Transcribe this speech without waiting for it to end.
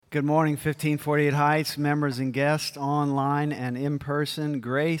Good morning, 1548 Heights, members and guests online and in person.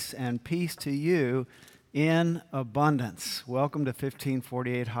 Grace and peace to you in abundance. Welcome to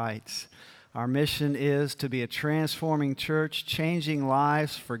 1548 Heights. Our mission is to be a transforming church, changing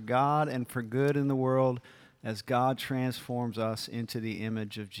lives for God and for good in the world as God transforms us into the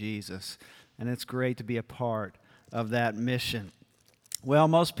image of Jesus. And it's great to be a part of that mission. Well,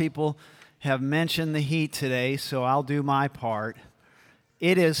 most people have mentioned the heat today, so I'll do my part.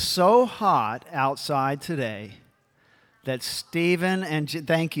 It is so hot outside today that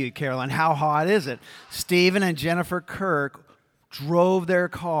thank you, Caroline. How hot is it? Stephen and Jennifer Kirk drove their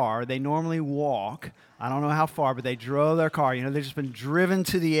car. They normally walk. I don't know how far, but they drove their car. You know, they've just been driven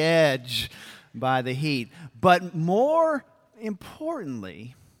to the edge by the heat. But more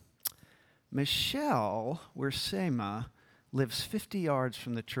importantly, Michelle Wirsema lives 50 yards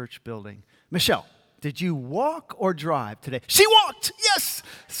from the church building. Michelle, did you walk or drive today? She walked, yes!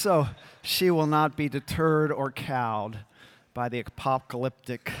 So she will not be deterred or cowed by the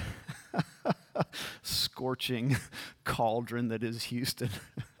apocalyptic, scorching cauldron that is Houston.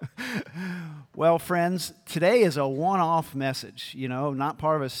 Well, friends, today is a one-off message, not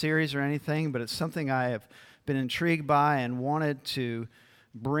part of a series or anything, but it's something I have been intrigued by and wanted to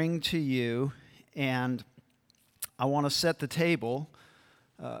bring to you. And I want to set the table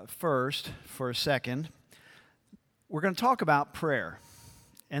first for a second. We're going to talk about prayer.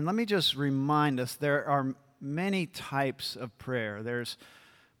 And let me just remind us, there are many types of prayer. There's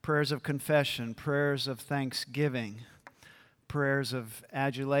prayers of confession, prayers of thanksgiving, prayers of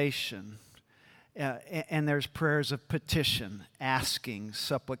adulation, and there's prayers of petition, asking,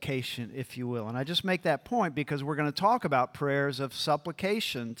 supplication, if you will. And I just make that point because we're going to talk about prayers of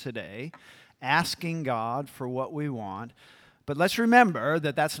supplication today, asking God for what we want. But let's remember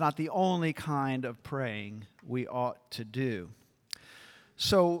that that's not the only kind of praying we ought to do.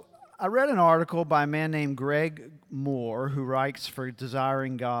 So I read an article by a man named Greg Moore, who writes for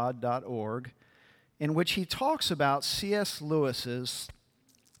desiringgod.org, in which he talks about C.S. Lewis's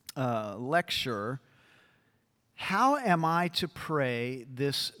lecture, How Am I to Pray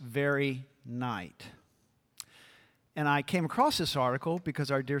This Very Night? And I came across this article because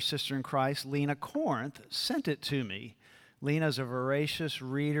our dear sister in Christ, Lena Corinth, sent it to me. Lena's a voracious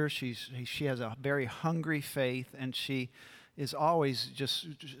reader. She has a very hungry faith, and she is always just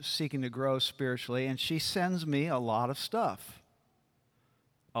seeking to grow spiritually. And she sends me a lot of stuff.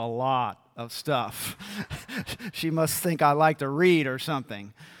 A lot of stuff. She must think I like to read or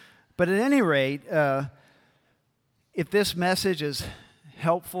something. But at any rate, if this message is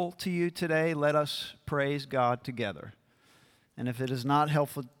helpful to you today, let us praise God together. And if it is not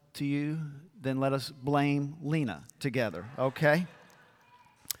helpful to you, then let us blame Lena together, okay?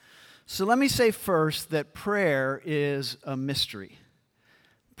 So let me say first that prayer is a mystery.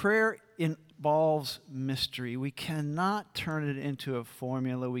 Prayer involves mystery. We cannot turn it into a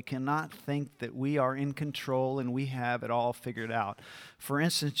formula. We cannot think that we are in control and we have it all figured out. For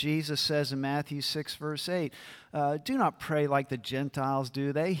instance, Jesus says in Matthew 6, verse 8, do not pray like the Gentiles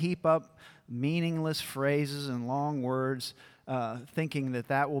do. They heap up meaningless phrases and long words, thinking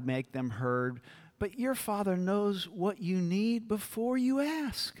that will make them heard. But your Father knows what you need before you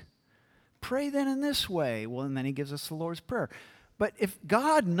ask. Pray then in this way. Well, and then he gives us the Lord's Prayer. But if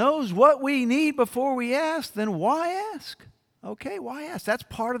God knows what we need before we ask, then why ask? Okay, why ask? That's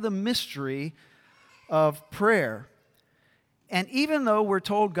part of the mystery of prayer. And even though we're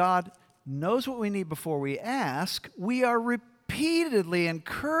told God knows what we need before we ask, we are repeatedly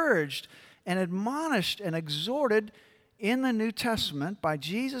encouraged and admonished and exhorted in the New Testament by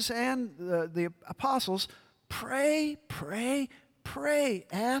Jesus and the apostles, pray, pray, pray,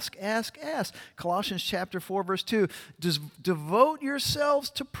 ask, ask, ask. Colossians chapter 4, verse 2, devote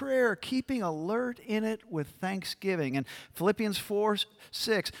yourselves to prayer, keeping alert in it with thanksgiving. And Philippians 4,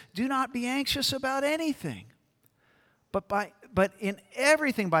 6, do not be anxious about anything, but in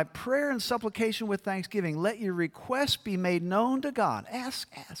everything, by prayer and supplication with thanksgiving, let your requests be made known to God. Ask,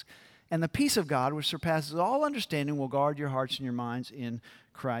 ask. And the peace of God, which surpasses all understanding, will guard your hearts and your minds in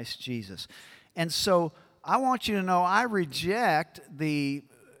Christ Jesus. And so I want you to know I reject the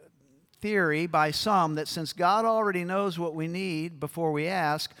theory by some that since God already knows what we need before we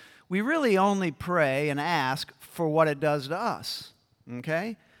ask, we really only pray and ask for what it does to us.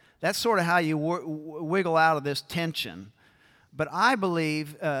 Okay? That's sort of how you wiggle out of this tension. But I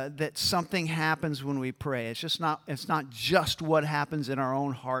believe that something happens when we pray. It's not just what happens in our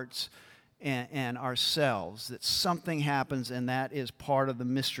own hearts and ourselves. That something happens, and that is part of the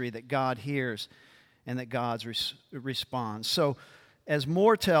mystery that God hears and that God responds. So, as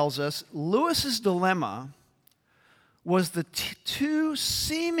Moore tells us, Lewis's dilemma was the two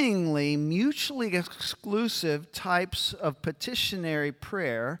seemingly mutually exclusive types of petitionary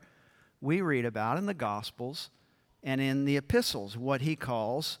prayer we read about in the Gospels and in the epistles, what he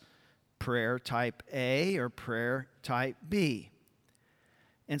calls prayer type A or prayer type B.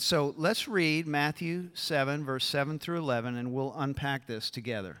 And so let's read Matthew 7, verse 7 through 11, and we'll unpack this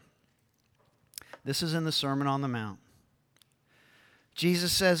together. This is in the Sermon on the Mount.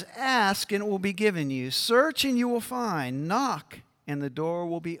 Jesus says, "Ask and it will be given you. Search and you will find. Knock and the door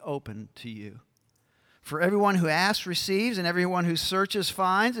will be opened to you. For everyone who asks receives, and everyone who searches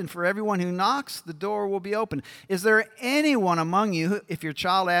finds, and for everyone who knocks, the door will be opened. Is there anyone among you who, if your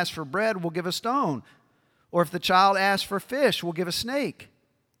child asks for bread, will give a stone? Or if the child asks for fish, will give a snake?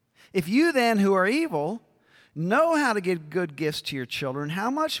 If you then, who are evil, know how to give good gifts to your children,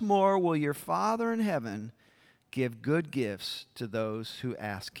 how much more will your Father in heaven give good gifts to those who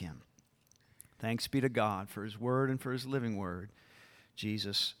ask him?" Thanks be to God for his word and for his living word,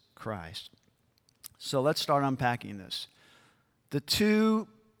 Jesus Christ. So let's start unpacking this. The two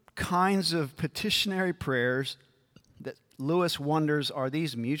kinds of petitionary prayers that Lewis wonders, are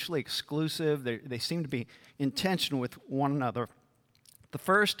these mutually exclusive? They seem to be in tension with one another. The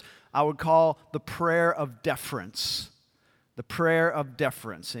first I would call the prayer of deference. The prayer of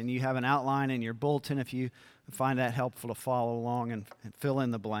deference. And you have an outline in your bulletin if you find that helpful to follow along and fill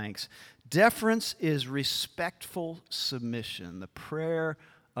in the blanks. Deference is respectful submission. The prayer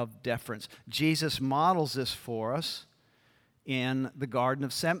of deference. Jesus models this for us in the Garden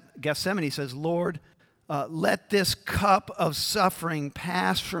of Gethsemane. He says, "Lord, let this cup of suffering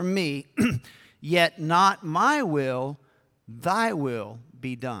pass from me, yet not my will, thy will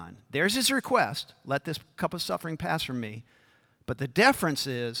be done." There's his request. Let this cup of suffering pass from me. But the deference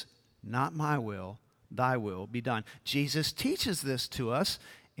is, not my will, thy will be done. Jesus teaches this to us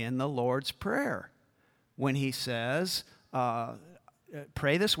in the Lord's Prayer when he says,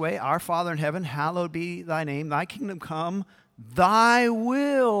 pray this way, "Our Father in heaven, hallowed be thy name. Thy kingdom come, thy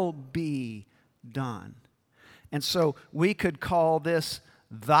will be done." And so we could call this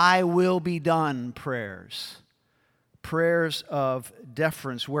 "thy will be done" prayers. Prayers of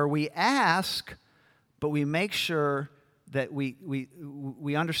deference where we ask, but we make sure that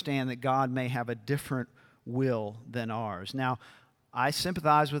we understand that God may have a different will than ours. Now, I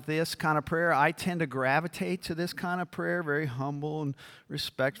sympathize with this kind of prayer. I tend to gravitate to this kind of prayer, very humble and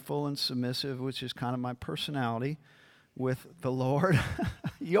respectful and submissive, which is kind of my personality with the Lord.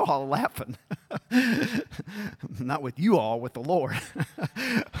 You all are laughing. Not with you all, with the Lord.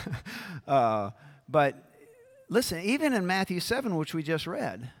 But listen, even in Matthew 7, which we just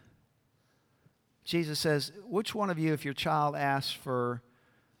read, Jesus says, "Which one of you, if your child asks for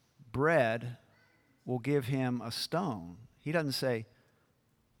bread, will give him a stone?" He doesn't say,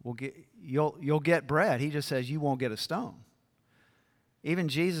 you'll get bread. He just says, you won't get a stone. Even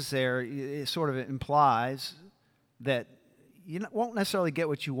Jesus there, it sort of implies that you won't necessarily get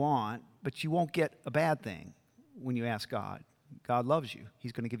what you want, but you won't get a bad thing when you ask God. God loves you.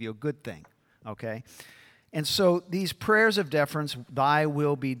 He's going to give you a good thing, okay? And so these prayers of deference, "thy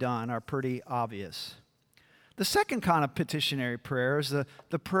will be done," are pretty obvious. The second kind of petitionary prayer is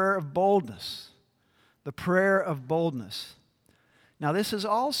the prayer of boldness. The prayer of boldness. Now, this is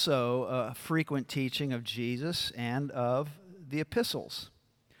also a frequent teaching of Jesus and of the epistles.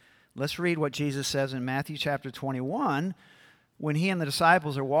 Let's read what Jesus says in Matthew chapter 21 when he and the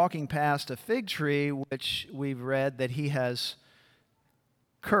disciples are walking past a fig tree, which we've read that he has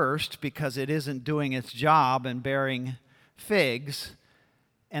cursed because it isn't doing its job and bearing figs.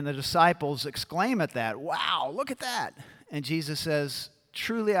 And the disciples exclaim at that, "Wow, look at that." And Jesus says,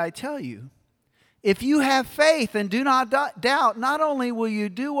 "Truly I tell you, if you have faith and do not doubt, not only will you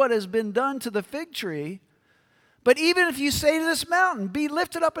do what has been done to the fig tree, but even if you say to this mountain, 'Be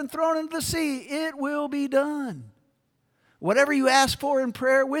lifted up and thrown into the sea,' it will be done. Whatever you ask for in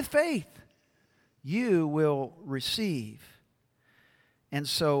prayer with faith, you will receive." And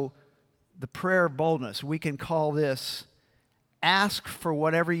so the prayer of boldness, we can call this "ask for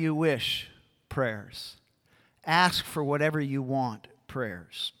whatever you wish" prayers. Ask for whatever you want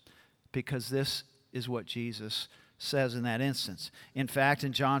prayers. Because this is what Jesus says in that instance. In fact,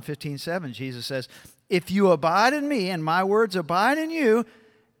 in John 15:7, Jesus says, "If you abide in me and my words abide in you,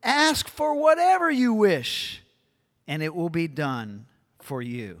 ask for whatever you wish, and it will be done for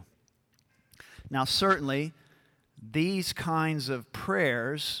you." Now, certainly, these kinds of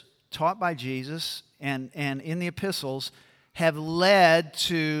prayers taught by Jesus and in the epistles have led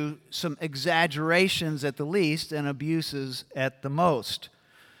to some exaggerations at the least and abuses at the most.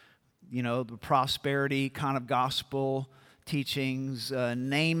 You know, the prosperity kind of gospel teachings,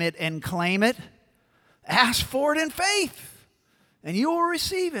 name it and claim it. Ask for it in faith, and you will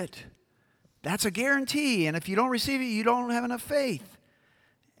receive it. That's a guarantee. And if you don't receive it, you don't have enough faith.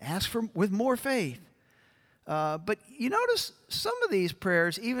 Ask for with more faith. But you notice some of these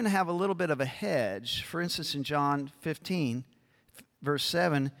prayers even have a little bit of a hedge. For instance, in John 15, verse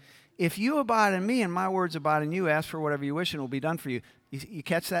 7, if you abide in me and my words abide in you, ask for whatever you wish and it will be done for you. You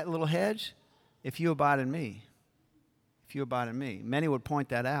catch that little hedge? If you abide in me. If you abide in me. Many would point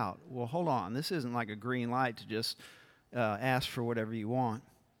that out. Well, hold on. This isn't like a green light to just ask for whatever you want.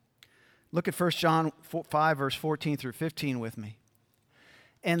 Look at 1 John 5, verse 14 through 15 with me.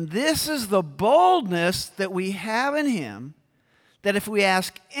 And this is the boldness that we have in him, that if we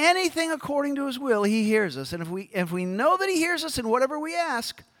ask anything according to his will, he hears us. And if we know that he hears us in whatever we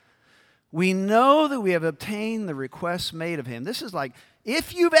ask, we know that we have obtained the requests made of him. This is like,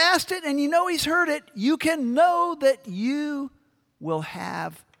 if you've asked it and you know he's heard it, you can know that you will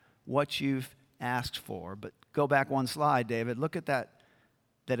have what you've asked for. But go back one slide, David. Look at that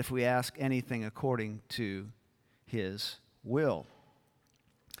if we ask anything according to his will.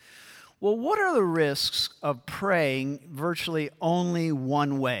 Well, what are the risks of praying virtually only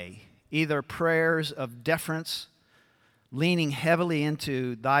one way? Either prayers of deference, leaning heavily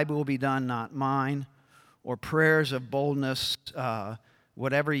into thy will be done, not mine, or prayers of boldness,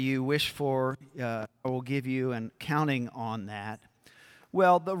 whatever you wish for, I will give you, and counting on that.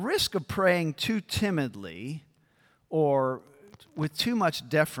 Well, the risk of praying too timidly or with too much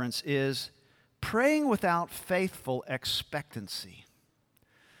deference is praying without faithful expectancy.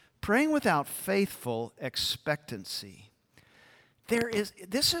 Praying without faithful expectancy.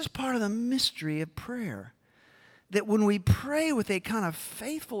 This is part of the mystery of prayer. That when we pray with a kind of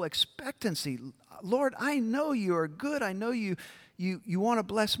faithful expectancy, Lord, I know you are good. I know you want to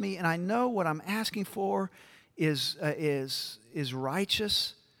bless me, and I know what I'm asking for is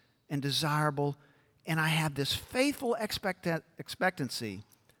righteous and desirable, and I have this faithful expectancy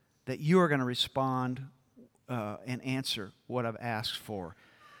that you are going to respond and answer what I've asked for.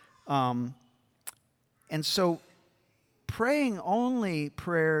 And so praying only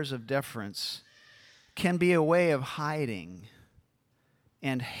prayers of deference can be a way of hiding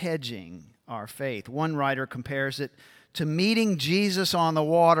and hedging our faith. One writer compares it to meeting Jesus on the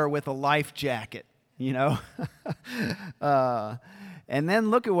water with a life jacket, you know. And then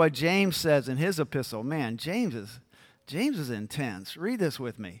look at what James says in his epistle. Man, James is intense. Read this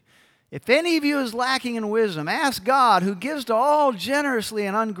with me. If any of you is lacking in wisdom, ask God, who gives to all generously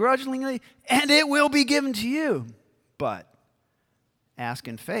and ungrudgingly, and it will be given to you. But ask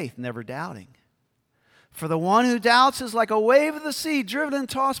in faith, never doubting. For the one who doubts is like a wave of the sea, driven and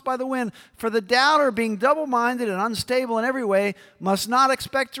tossed by the wind. For the doubter, being double-minded and unstable in every way, must not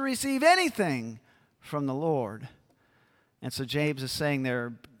expect to receive anything from the Lord. And so James is saying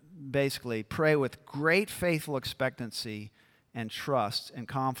there, basically, pray with great faithful expectancy and trust and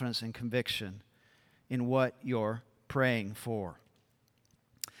confidence and conviction in what you're praying for.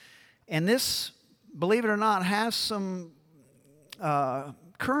 And this, believe it or not, has some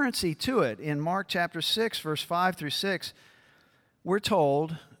currency to it. In Mark chapter 6, verse 5 through 6, we're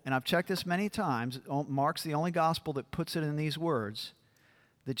told, and I've checked this many times, Mark's the only gospel that puts it in these words,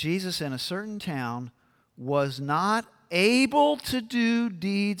 that Jesus in a certain town was not able to do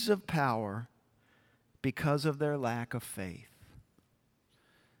deeds of power because of their lack of faith.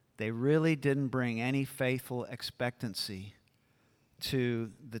 They really didn't bring any faithful expectancy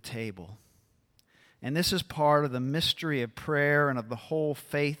to the table. And this is part of the mystery of prayer and of the whole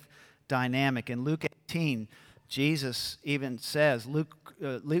faith dynamic. In Luke 18, Jesus even says,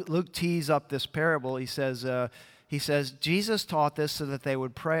 Luke tees up this parable. He says, Jesus taught this so that they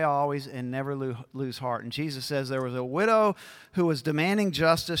would pray always and never lose heart. And Jesus says there was a widow who was demanding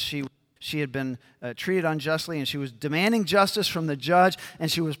justice. She had been treated unjustly, and she was demanding justice from the judge,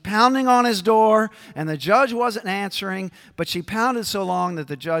 and she was pounding on his door, and the judge wasn't answering, but she pounded so long that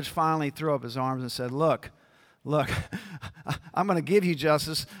the judge finally threw up his arms and said, look, I'm going to give you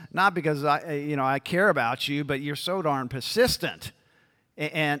justice, not because I care about you, but you're so darn persistent.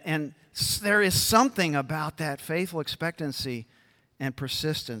 And there is something about that faithful expectancy and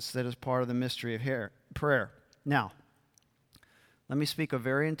persistence that is part of the mystery of prayer. Now, let me speak a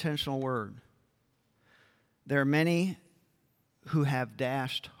very intentional word. There are many who have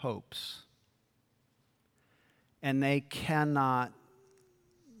dashed hopes, and they cannot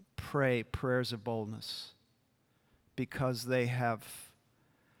pray prayers of boldness because they have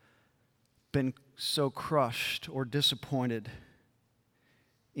been so crushed or disappointed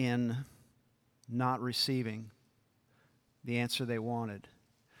in not receiving the answer they wanted.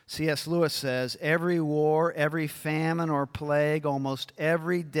 C.S. Lewis says, every war, every famine or plague, almost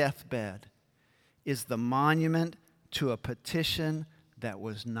every deathbed is the monument to a petition that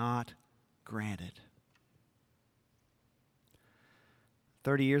was not granted.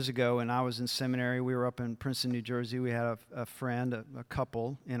 30 years ago, when I was in seminary, we were up in Princeton, New Jersey. We had a friend, a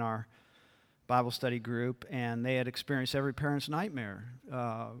couple in our Bible study group, and they had experienced every parent's nightmare.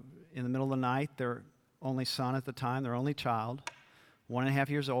 In the middle of the night, their only son at the time, their only child, 1.5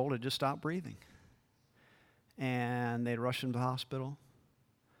 years old, had just stopped breathing. And they'd rushed him to the hospital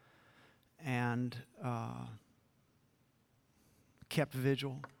and kept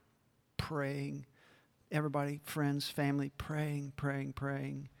vigil, praying. Everybody, friends, family, praying.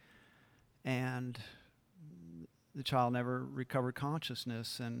 And the child never recovered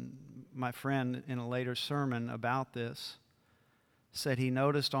consciousness. And my friend, in a later sermon about this, said he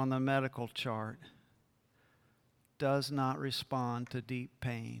noticed on the medical chart, does not respond to deep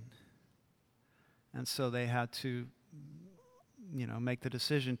pain. And so they had to, make the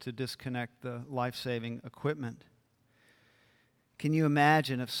decision to disconnect the life-saving equipment. Can you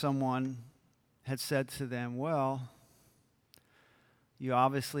imagine if someone had said to them, well, you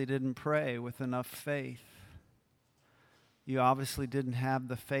obviously didn't pray with enough faith. You obviously didn't have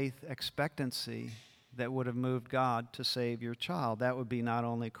the faith expectancy that would have moved God to save your child. That would be not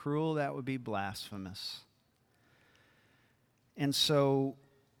only cruel, that would be blasphemous. And so,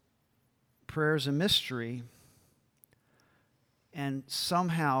 prayer is a mystery, and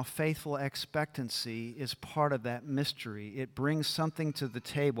somehow faithful expectancy is part of that mystery. It brings something to the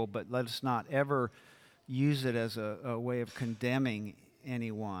table, but let us not ever use it as a way of condemning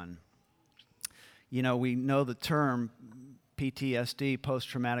anyone. We know the term PTSD,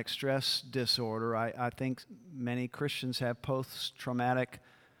 post-traumatic stress disorder. I think many Christians have post-traumatic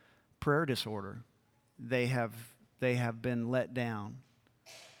prayer disorder. They have been let down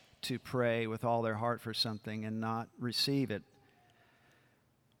to pray with all their heart for something and not receive it.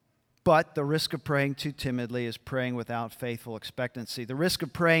 But the risk of praying too timidly is praying without faithful expectancy. The risk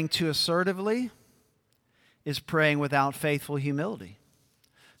of praying too assertively is praying without faithful humility.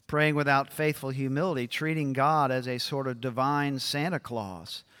 Praying without faithful humility, treating God as a sort of divine Santa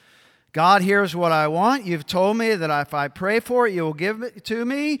Claus. God, here's what I want. You've told me that if I pray for it, you will give it to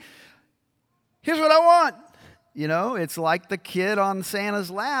me. Here's what I want. It's like the kid on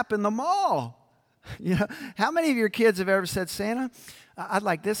Santa's lap in the mall. How many of your kids have ever said, Santa, I'd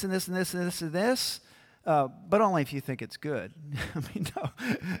like this and this and this and this and this, but only if you think it's good.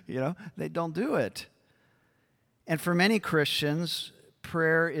 No, they don't do it. And for many Christians,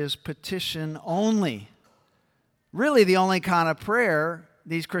 prayer is petition only. Really, the only kind of prayer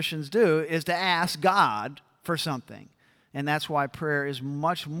these Christians do is to ask God for something. And that's why prayer is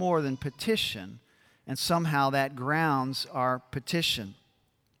much more than petition. And somehow that grounds our petition.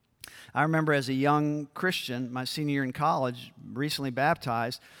 I remember as a young Christian, my senior year in college, recently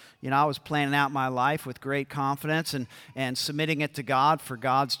baptized, I was planning out my life with great confidence and submitting it to God for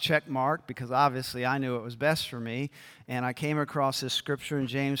God's check mark, because obviously I knew it was best for me. And I came across this scripture in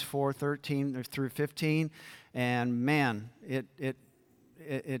James 4:13 through 15, and man,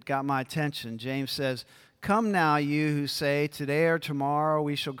 it got my attention. James says, "Come now, you who say, today or tomorrow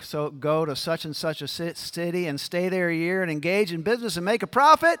we shall go to such and such a city and stay there a year and engage in business and make a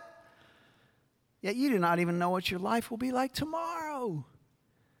profit. Yet you do not even know what your life will be like tomorrow.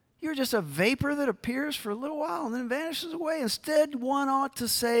 You're just a vapor that appears for a little while and then vanishes away. Instead, one ought to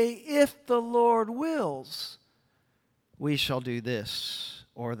say, if the Lord wills, we shall do this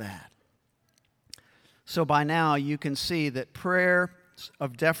or that." So by now you can see that prayer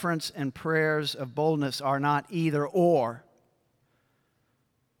of deference and prayers of boldness are not either or.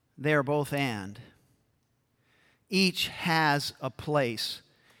 They are both and. Each has a place.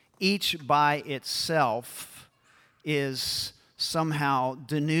 Each by itself is somehow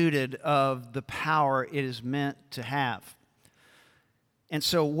denuded of the power it is meant to have. And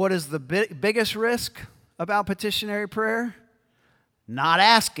so what is the biggest risk about petitionary prayer? Not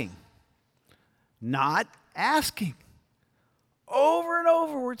asking. Not asking. Over and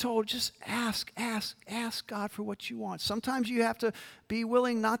over we're told, just ask God for what you want. Sometimes you have to be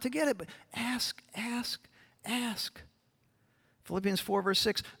willing not to get it, but ask. Philippians 4 verse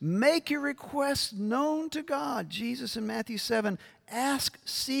 6, make your requests known to God. Jesus in Matthew 7, ask,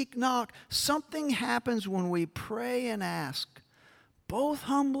 seek, knock. Something happens when we pray and ask, both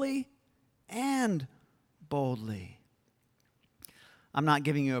humbly and boldly. I'm not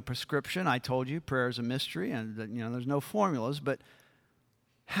giving you a prescription. I told you prayer is a mystery and there's no formulas, but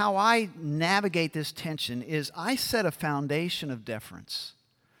how I navigate this tension is I set a foundation of deference.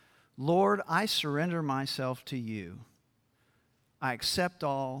 Lord, I surrender myself to you. I accept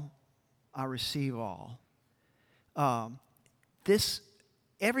all. I receive all. This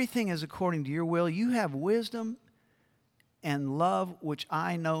everything is according to your will. You have wisdom and love which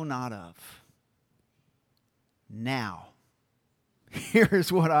I know not of. Now,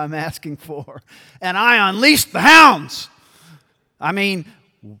 here's what I'm asking for. And I unleashed the hounds. I mean,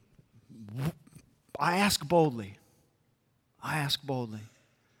 I ask boldly. I ask boldly.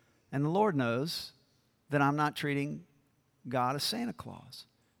 And the Lord knows that I'm not treating God as Santa Claus,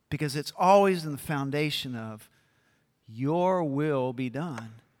 because it's always in the foundation of your will be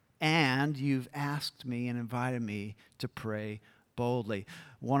done. And you've asked me and invited me to pray boldly.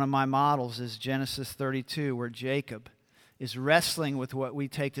 One of my models is Genesis 32, where Jacob is wrestling with what we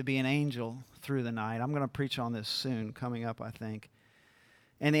take to be an angel through the night. I'm going to preach on this soon, coming up, I think.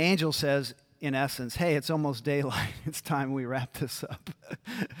 And the angel says, in essence, hey, it's almost daylight. It's time we wrap this up.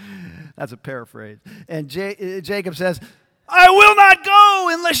 That's a paraphrase. And Jacob says, I will not go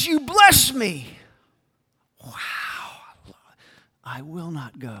unless you bless me. Wow. I will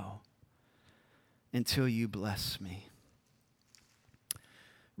not go until you bless me.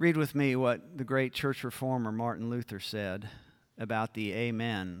 Read with me what the great church reformer Martin Luther said about the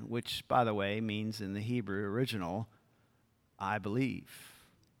amen, which, by the way, means in the Hebrew original, I believe,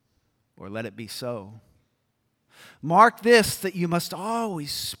 or let it be so. Mark this, that you must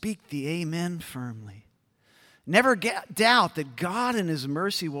always speak the amen firmly. Never doubt that God in His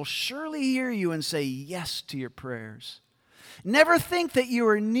mercy will surely hear you and say yes to your prayers. Never think that you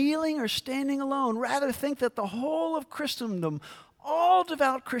are kneeling or standing alone. Rather, think that the whole of Christendom, all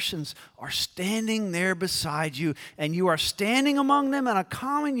devout Christians, are standing there beside you, and you are standing among them in a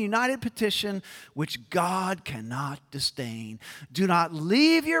common united petition which God cannot disdain. Do not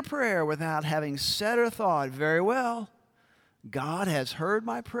leave your prayer without having said or thought, very well, God has heard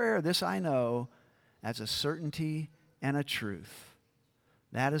my prayer. This I know as a certainty and a truth.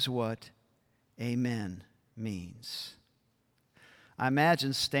 That is what amen means. I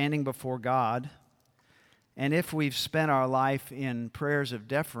imagine standing before God, and if we've spent our life in prayers of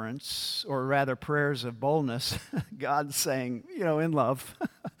deference, or rather prayers of boldness, God's saying, in love,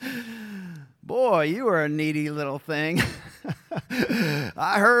 boy, you are a needy little thing.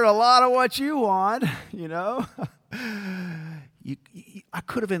 I heard a lot of what you want, I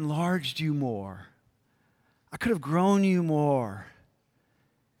could have enlarged you more. I could have grown you more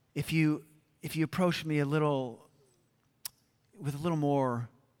if you approached me with a little more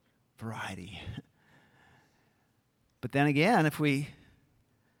variety. But then again, if we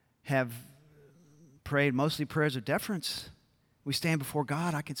have prayed mostly prayers of deference, we stand before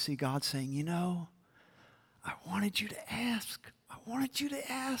God, I can see God saying, I wanted you to ask. I wanted you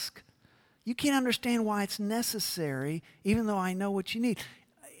to ask. You can't understand why it's necessary, even though I know what you need.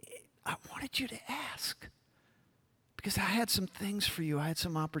 I wanted you to ask because I had some things for you. I had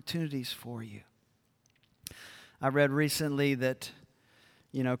some opportunities for you. I read recently that,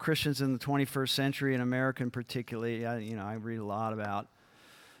 Christians in the 21st century, and American particularly, I read a lot about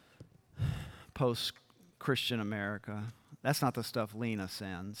post-Christian America. That's not the stuff Lena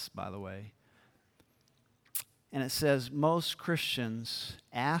sends, by the way. And it says most Christians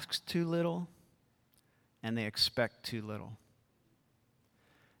ask too little and they expect too little.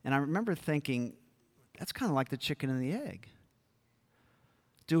 And I remember thinking, that's kind of like the chicken and the egg.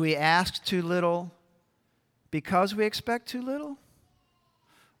 Do we ask too little because we expect too little?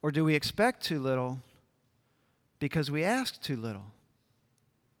 Or do we expect too little because we ask too little?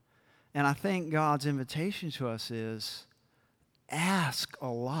 And I think God's invitation to us is ask a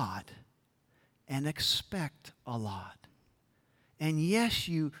lot and expect a lot. And yes,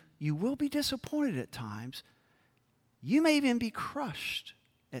 you will be disappointed at times. You may even be crushed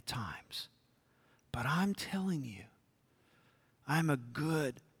at times. But I'm telling you, I'm a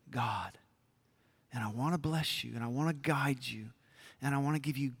good God. And I want to bless you, and I want to guide you, and I want to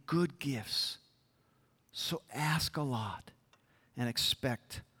give you good gifts. So ask a lot and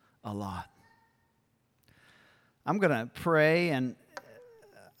expect a lot. I'm going to pray, and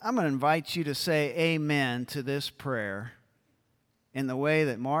I'm going to invite you to say amen to this prayer in the way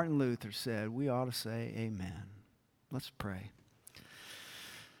that Martin Luther said we ought to say amen. Let's pray.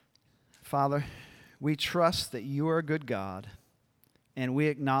 Father, we trust that you are a good God, and we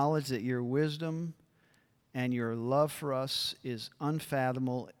acknowledge that your wisdom and your love for us is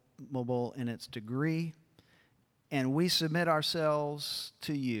unfathomable in its degree, and we submit ourselves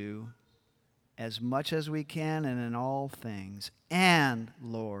to you as much as we can and in all things. And,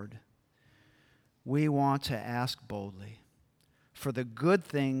 Lord, we want to ask boldly for the good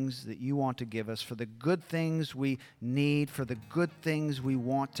things that you want to give us, for the good things we need, for the good things we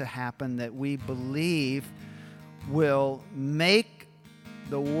want to happen that we believe will make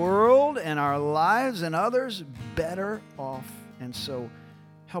the world and our lives and others better off. And so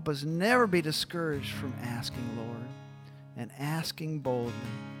Help us never be discouraged from asking, Lord, and asking boldly.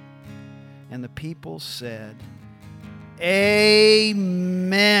 And the people said, Amen.